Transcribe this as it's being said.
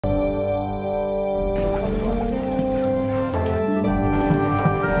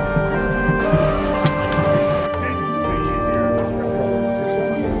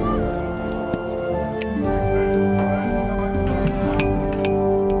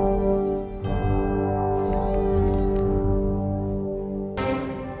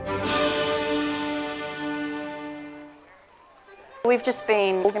We've just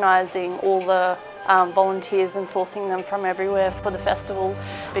been organising all the volunteers and sourcing them from everywhere for the festival,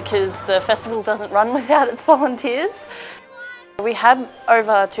 because the festival doesn't run without its volunteers. We had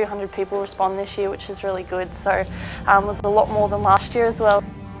over 200 people respond this year, which is really good, so it was a lot more than last year as well.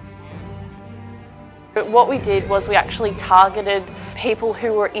 What we did was we actually targeted people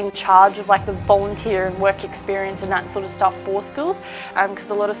who were in charge of like the volunteer and work experience and that sort of stuff for schools, because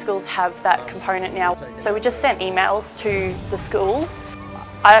a lot of schools have that component now. So we just sent emails to the schools.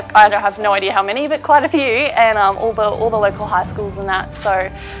 I have no idea how many, but quite a few, and all the local high schools and that.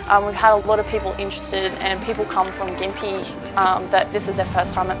 So we've had a lot of people interested, and people come from Gympie that this is their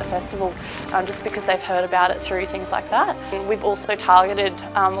first time at the festival, just because they've heard about it through things like that. And we've also targeted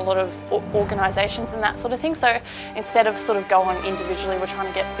a lot of organisations and that sort of thing. So instead of sort of going individually, we're trying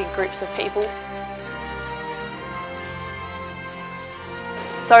to get big groups of people.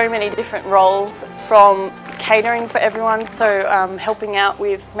 So many different roles, from catering for everyone, so helping out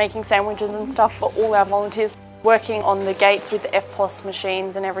with making sandwiches and stuff for all our volunteers, working on the gates with the FPOS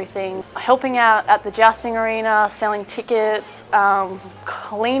machines and everything, helping out at the jousting arena, selling tickets,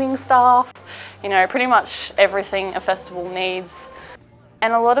 cleaning staff, you know, pretty much everything a festival needs.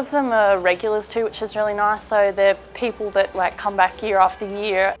 And a lot of them are regulars too, which is really nice. So they're people that like come back year after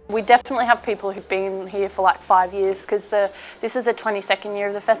year. We definitely have people who've been here for like 5 years, because this is the 22nd year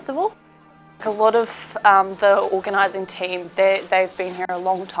of the festival. A lot of the organising team, they've been here a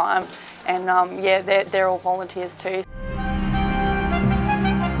long time, and yeah, they're all volunteers too.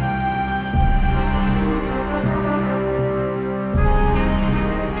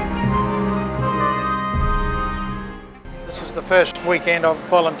 This was the first weekend I've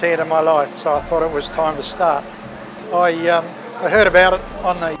volunteered in my life, so I thought it was time to start. I heard about it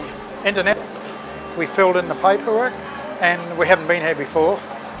on the internet. We filled in the paperwork, and we haven't been here before,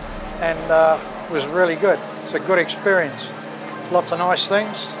 and it was really good. It's a good experience. Lots of nice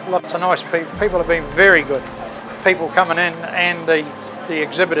things, lots of nice people. People have been very good. People coming in and the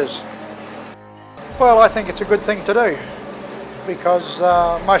exhibitors. Well, I think it's a good thing to do, because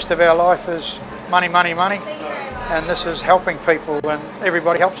most of our life is money, money, money. And this is helping people, and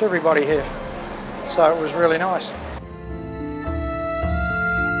everybody helps everybody here. So it was really nice.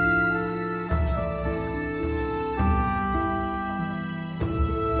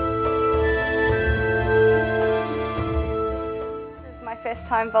 This is my first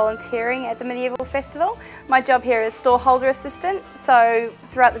time volunteering at the Medieval Festival. My job here is store holder assistant. So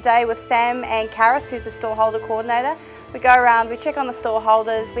throughout the day with Sam and Karis, who's the store holder coordinator, we go around, we check on the store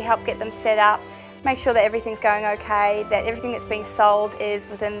holders, we help get them set up, make sure that everything's going okay, that everything that's being sold is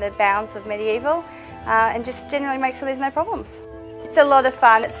within the bounds of Medieval, and just generally make sure there's no problems. It's a lot of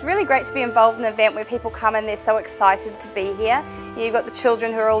fun. It's really great to be involved in an event where people come and they're so excited to be here. You've got the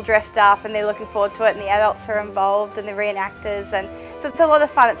children who are all dressed up and they're looking forward to it, and the adults who are involved and the reenactors, and so it's a lot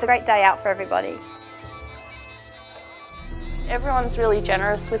of fun. It's a great day out for everybody. Everyone's really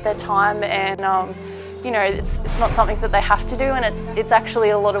generous with their time, and you know, it's not something that they have to do, and it's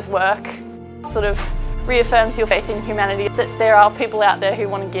actually a lot of work. Sort of reaffirms your faith in humanity, that there are people out there who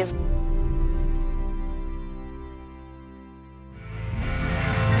want to give.